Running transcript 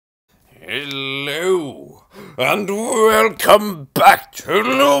Hello, and welcome back to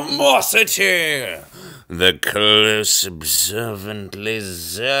Lumosity, the close observantly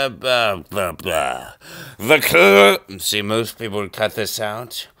See, most people would cut this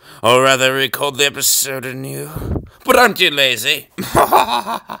out, or rather record the episode anew, but aren't you lazy?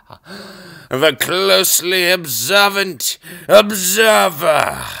 The closely observant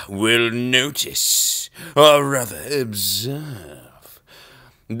observer will notice, or rather observe,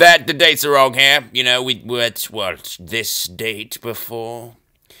 that the dates are wrong here. You know, we were at, this date before?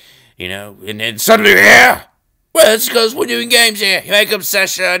 You know, and then suddenly here? Well, it's because we're doing games here. Make-up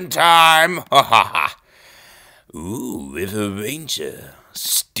session time. Ha ha ha. Ooh, if a ranger.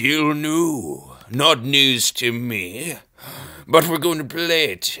 Still new. Not news to me. But we're going to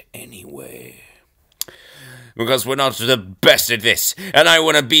play it anyway. Because we're not the best at this. And I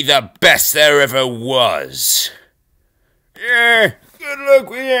want to be the best there ever was. Yeah. Good luck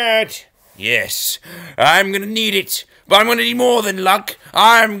with that. Yes, I'm going to need it. But I'm going to need more than luck.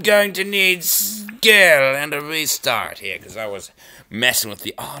 I'm going to need skill and a restart here, because I was messing with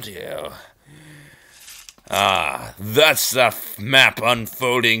the audio. Ah, that's the map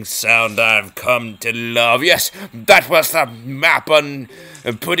unfolding sound I've come to love. Yes, that was the map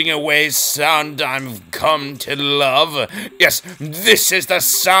putting away sound I've come to love. Yes, this is the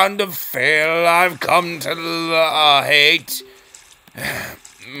sound of fail I've come to hate.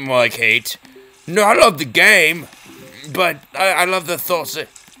 Like hate. No, I love the game, but I love the thoughts.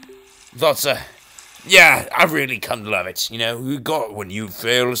 Yeah, I really come to love it. You know, when you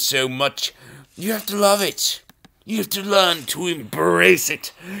fail so much, you have to love it. You have to learn to embrace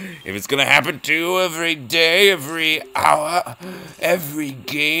it. If it's gonna happen to you every day, every hour, every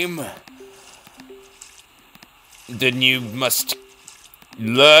game, then you must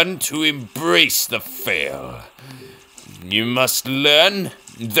learn to embrace the fail. You must learn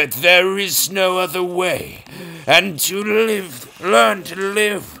that there is no other way, and to learn to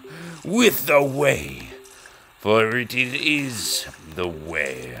live with the way, for it is the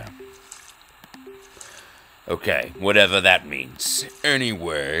way. Okay, whatever that means.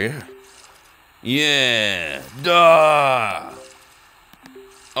 Anyway, yeah, duh.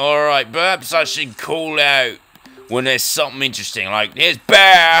 Alright, perhaps I should call out when there's something interesting, like, here's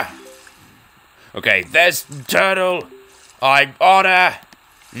bear. Okay, there's turtle. Otter.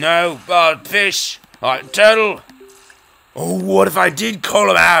 No, fish. Turtle. Oh, what if I did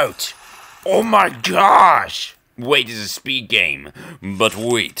call him out? Oh my gosh. Wait, it's a speed game. But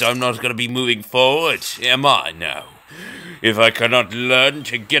wait, I'm not gonna be moving forward, am I? No. If I cannot learn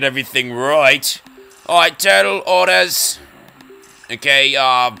to get everything right. Alright, turtle, otters. Okay,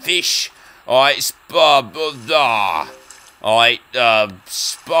 fish. Alright,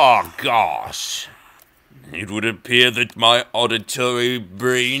 gosh. It would appear that my auditory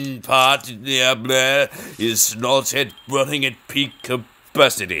brain part is not running at peak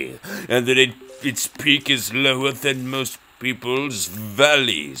capacity, and that its peak is lower than most people's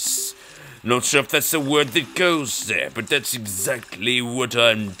valleys. Not sure if that's the word that goes there, but that's exactly what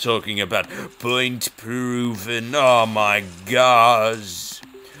I'm talking about. Point proven. Oh my gosh.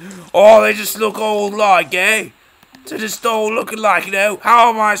 Oh, they just look all like, eh? They're just all looking like, you know.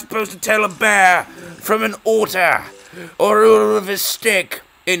 How am I supposed to tell a bear from an otter, or with a stick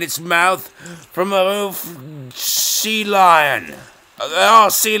in its mouth from a sea lion? There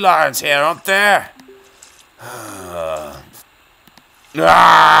are sea lions here, aren't there?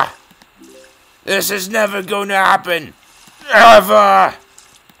 This is never going to happen. Ever.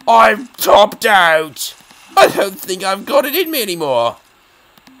 I'm topped out. I don't think I've got it in me anymore.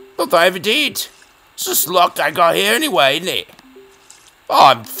 Not that I ever did. It's just luck I got here anyway, isn't it?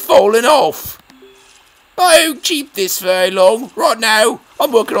 I'm falling off. I don't keep this very long. Right now,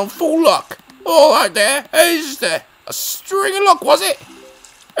 I'm working on full luck. All right there. Is there a string of luck, was it?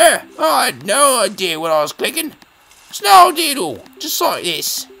 I had no idea what I was clicking. It's no idea at all. Just like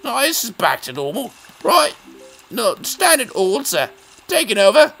this. No, this is back to normal. Right? No, standard odds are taking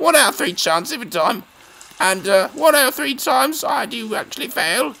over. 1 out of 3 chance every time. And 1 out of 3 times I do actually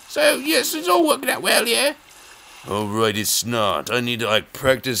fail. So yes, it's all working out well, yeah. Alright, it's not. I need to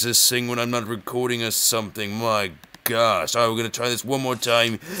practice this thing when I'm not recording or something. My gosh. Alright, we're gonna try this one more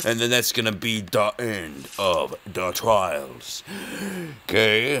time, and then that's gonna be the end of the trials.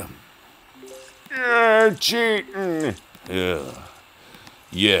 Okay. Cheating.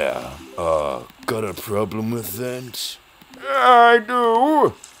 Yeah. Got a problem with that? I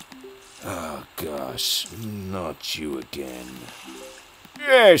do. Oh gosh, not you again.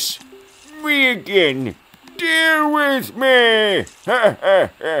 Yes, me again. Deal with me.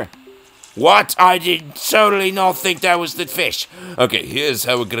 What? I did totally not think that was the fish. Okay, here's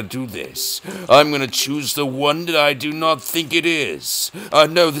how we're gonna do this. I'm gonna choose the one that I do not think it is.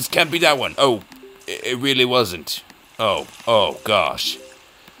 No, this can't be that one. Oh, it really wasn't. Oh gosh.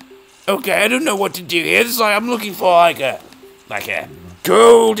 Okay, I don't know what to do here. This is like I'm looking for like a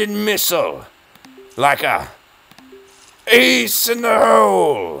golden missile. Like a ace in the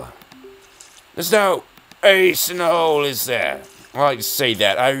hole. There's no ace in the hole, is there? I like to say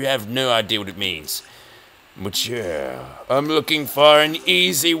that. I have no idea what it means. But yeah, I'm looking for an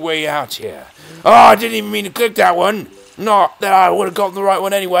easy way out here. Oh, I didn't even mean to click that one. Not that I would have gotten the right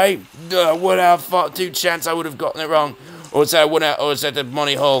one anyway. Would have thought 2 chance I would have gotten it wrong. Or is that the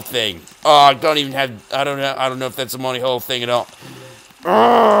money hole thing? Oh, I don't know if that's a money hole thing or not.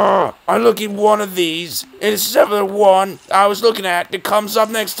 I look in one of these, and it's the one I was looking at that comes up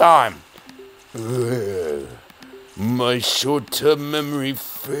next time. My short-term memory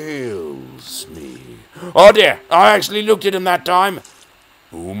fails me. Oh dear, I actually looked at him that time.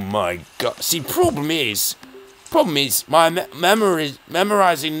 Oh my god. See, problem is my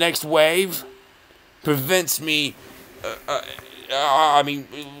memorizing next wave prevents me,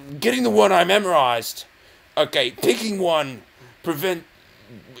 getting the one I memorized. Okay, picking one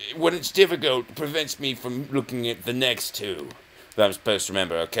when it's difficult, prevents me from looking at the next 2 that I'm supposed to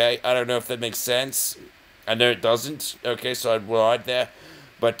remember, okay? I don't know if that makes sense. I know it doesn't. Okay, so I'd ride there.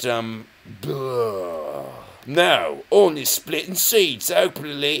 But, no, only splitting seeds.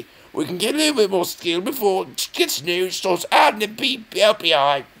 Hopefully, we can get a little bit more skill before it gets new and starts adding the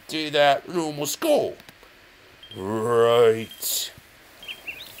LPI to the normal score. Right.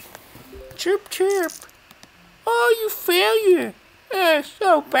 Chirp, chirp. Oh, you failure.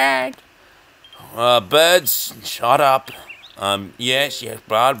 So bad. Birds, shut up. Yes,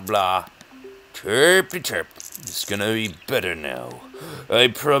 blah, blah. Chirpy chirp. It's gonna be better now. I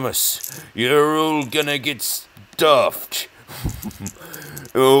promise. You're all gonna get stuffed.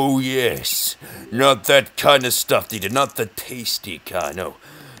 Oh, yes. Not that kind of stuffed either. Not the tasty kind.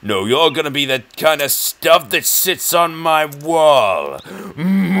 No, you're gonna be the kind of stuff that sits on my wall.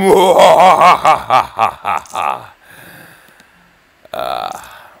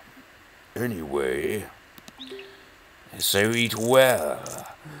 Anyway. So eat well.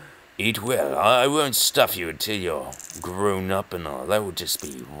 Eat well. I won't stuff you until you're grown up and all. That would just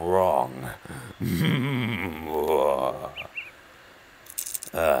be wrong.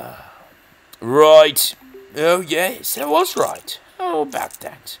 Right. Oh, yes, I was right. How about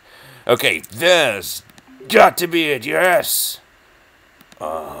that? Okay, there's got to be it, yes.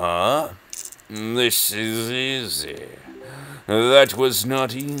 Uh-huh. This is easy. That was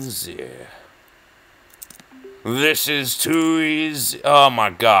not easy. This is too easy. Oh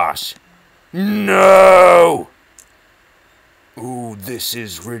my gosh. No! Ooh, this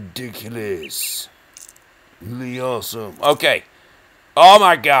is ridiculous. Really awesome. Okay. Oh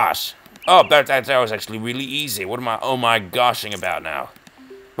my gosh. Oh, that was actually really easy. What am I oh my goshing about now?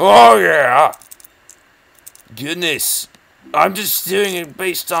 Oh yeah! Goodness. I'm just doing it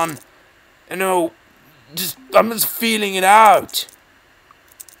based on, I'm just feeling it out.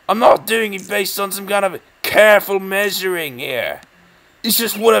 I'm not doing it based on some kind of careful measuring here. It's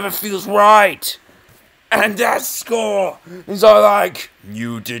just whatever feels right. And that score is all like,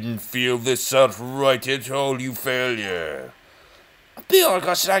 you didn't feel this out right at all, you failure. I feel like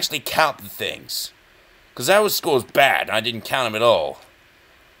I should actually count the things. Because that score's bad, and I didn't count them at all.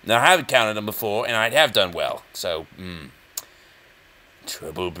 Now, I haven't counted them before, and I have done well. So,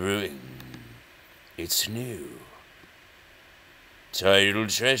 Trouble Brewing. It's new. Tidal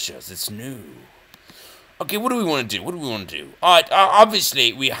Treasures, it's new. Okay, what do we want to do?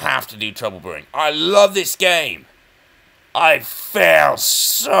 Obviously, we have to do Trouble Brewing. I love this game. I fail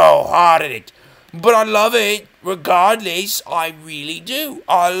so hard at it. But I love it. Regardless, I really do.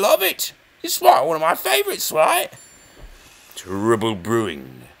 I love it. It's like one of my favorites, right? Trouble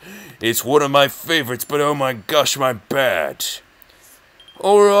Brewing. It's one of my favorites, but oh my gosh, my bad.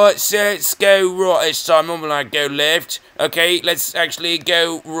 Alright, so let's go right this time. I'm gonna go left. Okay, let's actually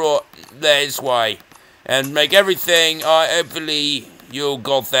go right this way. And make everything, hopefully you'll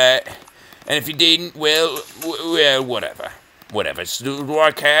got that. And if you didn't, well, whatever. Whatever. Do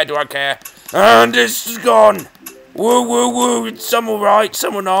I care? And this is gone. Woo. Some alright,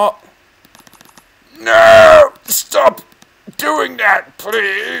 some are not. No! Stop doing that,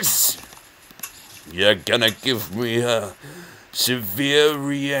 please. You're gonna give me a severe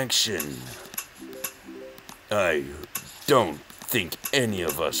reaction. I don't think any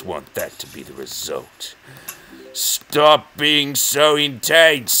of us want that to be the result. Stop being so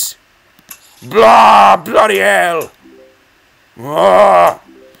intense. Blah, bloody hell.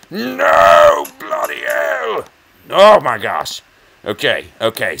 No! Bloody hell! Oh my gosh.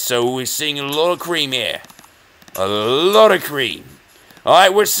 Okay, so we're seeing a lot of cream here. A lot of cream.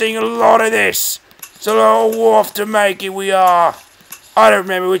 Alright, we're seeing a lot of this. It's a lot of wharf to make it, we are. I don't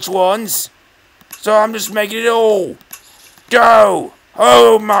remember which ones. So I'm just making it all. Go!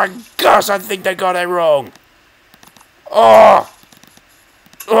 Oh my gosh, I think they got it wrong. Oh,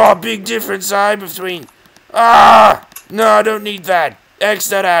 big difference, between. No, I don't need that. X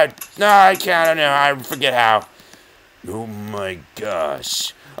that out. No, I can't, I don't know, I forget how. Oh my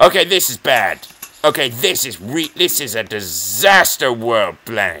gosh. Okay, this is bad. Okay, this is a disaster world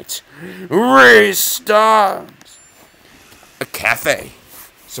planet. Restart. A cafe.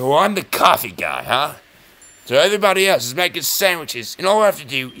 So I'm the coffee guy, huh? So everybody else is making sandwiches, and all I have to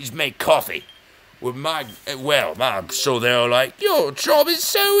do is make coffee. With my, well, I'm sure they're all like, your job is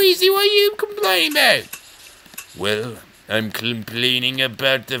so easy, what are you complaining about? Well, I'm complaining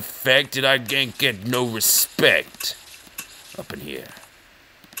about the fact that I can't get no respect. Up in here.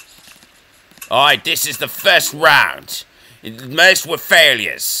 Alright, this is the first round. Most were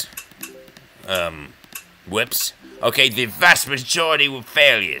failures. Whoops. Okay, the vast majority were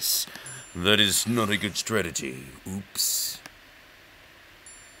failures. That is not a good strategy. Oops.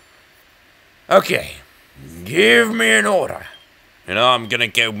 Okay, give me an order, and I'm gonna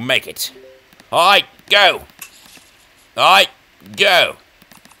go make it. Alright, go. Alright, go.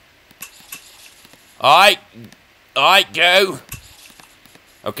 Alright, go.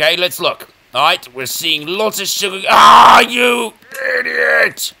 Okay, let's look. Alright, we're seeing lots of sugar. You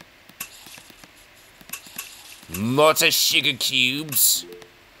idiot! Lots of sugar cubes.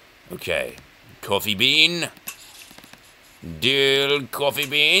 Okay, coffee bean. Dill coffee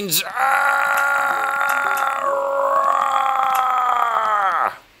beans.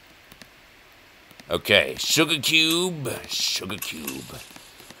 Okay, sugar cube.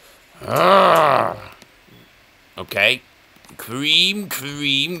 Okay. Cream.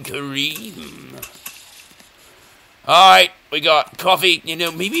 Alright, we got coffee. You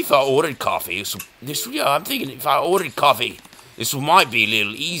know, maybe if I ordered coffee, I'm thinking if I ordered coffee, this might be a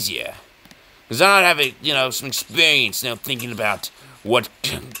little easier. Because I don't have, some experience now thinking about what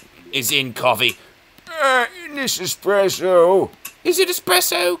is in coffee. In this espresso. Is it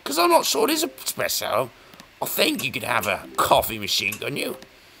espresso? Because I'm not sure it is espresso. I think you could have a coffee machine, couldn't you?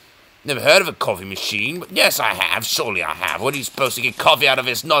 Never heard of a coffee machine, but yes, I have. Surely I have. What are you supposed to get coffee out of?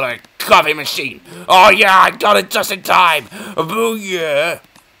 It's not a coffee machine. Oh, yeah, I got it just in time. Oh, yeah.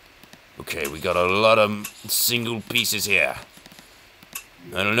 Okay, we got a lot of single pieces here.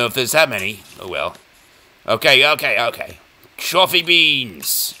 I don't know if there's that many. Oh, well. Okay. Coffee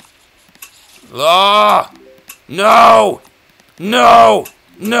beans. Oh, no.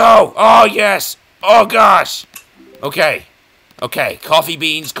 Oh, yes. Oh, gosh. Okay, coffee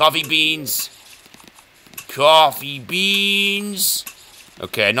beans.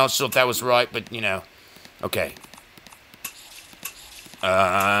 Okay, not sure if that was right, but, Okay.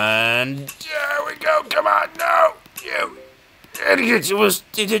 And there we go. Come on, no. You idiot.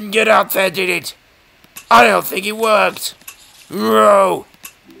 It didn't get out there, did it? I don't think it worked. No.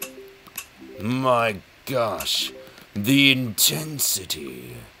 My gosh. The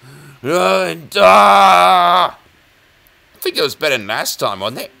intensity. I think it was better than last time,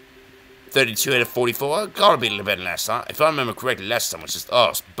 wasn't it? 32 out of 44. Gotta be a little better than last time. If I remember correctly, last time was just,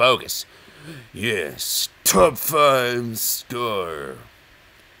 it's bogus. Yes, top 5 score.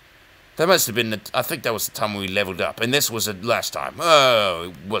 That must have been I think that was the time we leveled up. And this was the last time. Oh,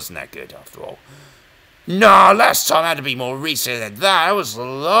 it wasn't that good after all. No, last time had to be more recent than that. That was a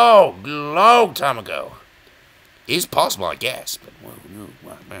long time ago. It's possible, I guess. But,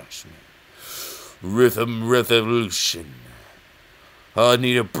 Rhythm revolution. I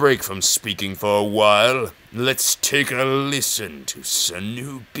need a break from speaking for a while. Let's take a listen to some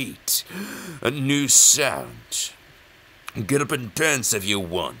new beat, a new sound. Get up and dance if you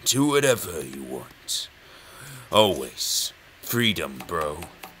want, do whatever you want. Always freedom, bro.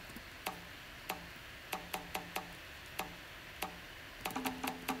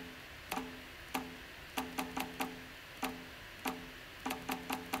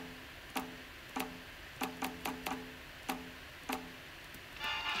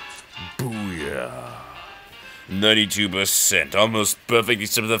 Booyah. 92%, almost perfect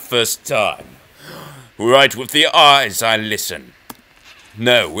except for the first time. Right, with the eyes I listen.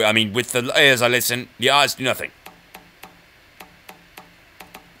 No, I mean with the ears I listen, the eyes do nothing.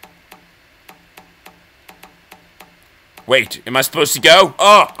 Wait, am I supposed to go?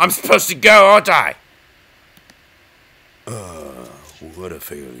 Oh, I'm supposed to go, aren't I? What a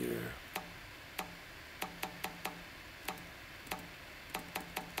failure.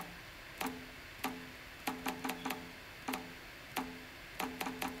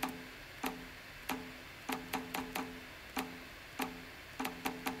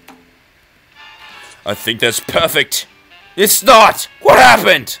 I think that's perfect. It's not! What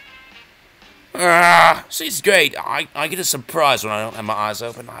happened? See, it's great. I get a surprise when I don't have my eyes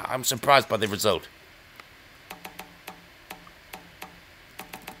open. I'm surprised by the result.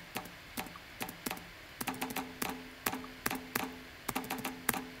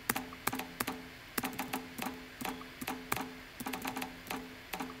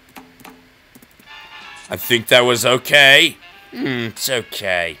 I think that was okay. It's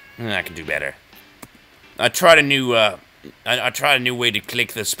okay. I can do better. I tried a new way to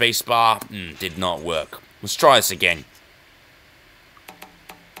click the space bar. Did not work. Let's try this again.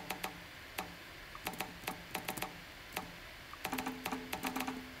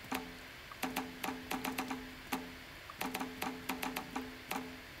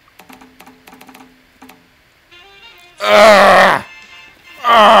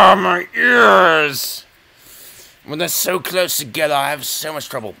 My ears! When they're so close together, I have so much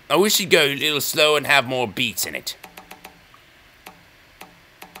trouble. I wish you'd go a little slow and have more beats in it.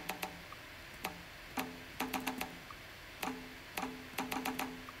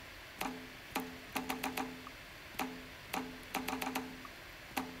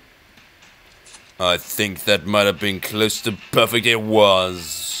 I think that might have been close to perfect. It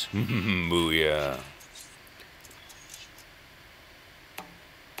was. Booyah.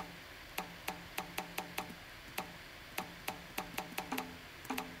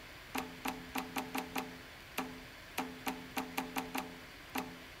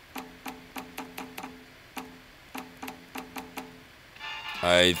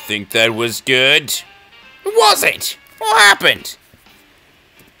 I think that was good. Was it? What happened?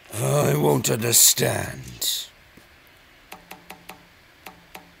 I won't understand.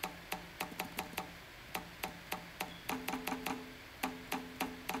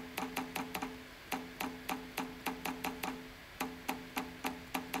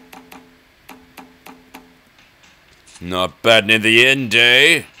 Not bad near the end,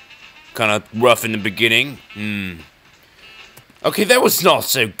 eh? Kind of rough in the beginning. Okay, that was not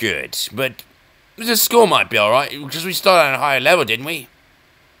so good, but the score might be alright, because we started at a higher level, didn't we?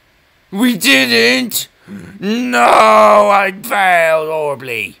 We didn't! No, I failed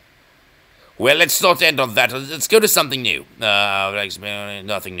horribly. Well, let's not end on that. Let's go to something new.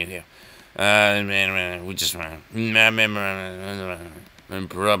 Nothing new here. We just...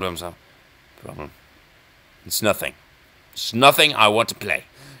 Problems. Problem. It's nothing. It's nothing I want to play.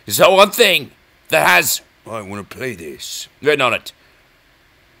 It's the one thing that has... I want to play this. Written on it.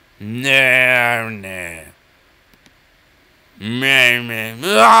 No.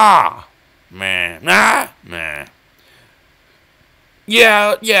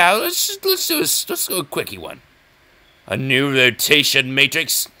 Yeah, let's do this. Let's do a quickie one. A new rotation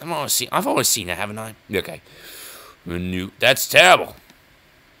matrix. I've always seen that, haven't I? Okay. That's terrible.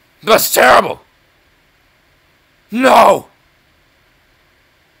 That's terrible. No!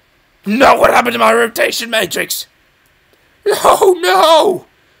 No, what happened to my rotation matrix? No!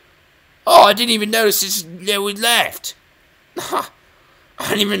 Oh, I didn't even notice it was left. I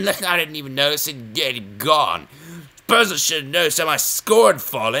didn't even notice it getting gone. Suppose I should have noticed that my score had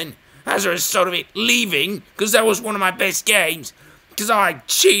fallen as a result of it leaving, because that was one of my best games, because I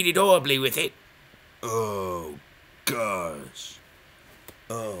cheated horribly with it. Oh, gosh.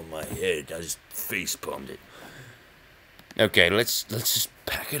 Oh, my head. I just face-palmed it. Okay, let's just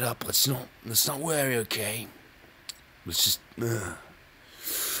pack it up. Let's not worry, okay? Let's just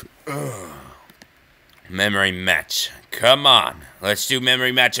memory match. Come on. Let's do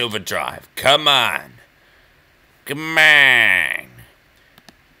memory match overdrive. Come on. Come on.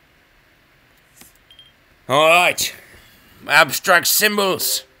 Alright. Abstract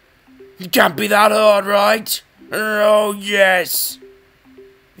symbols. It can't be that hard, right? Oh, yes.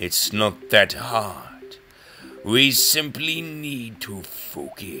 It's not that hard. We simply need to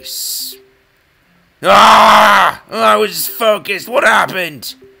focus. I was focused. What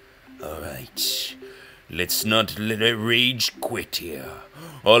happened? Alright. Let's not let a rage quit here.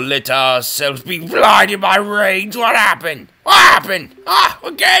 Or let ourselves be blinded by rage. What happened? What happened?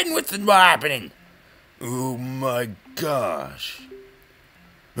 Again with what happening? Oh my gosh.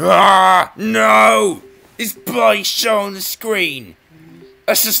 No! His body's showing on the screen.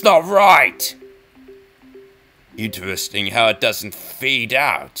 That's just not right. Interesting how it doesn't fade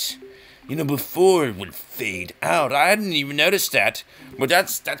out. You know, before it would fade out. I hadn't even noticed that. But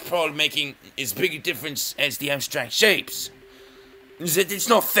that's probably making as big a difference as the abstract shapes. Is that it's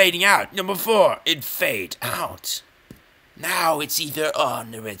not fading out. You know, before it'd fade out. Now it's either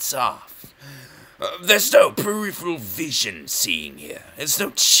on or it's off. There's no peripheral vision seeing here. There's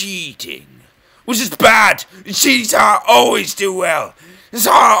no cheating. Which is bad. Cheating's how I always do well. It's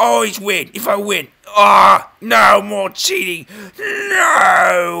how I always win. If I win, Ah, no more cheating.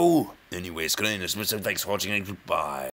 No. Anyways, good night, thanks for watching and goodbye.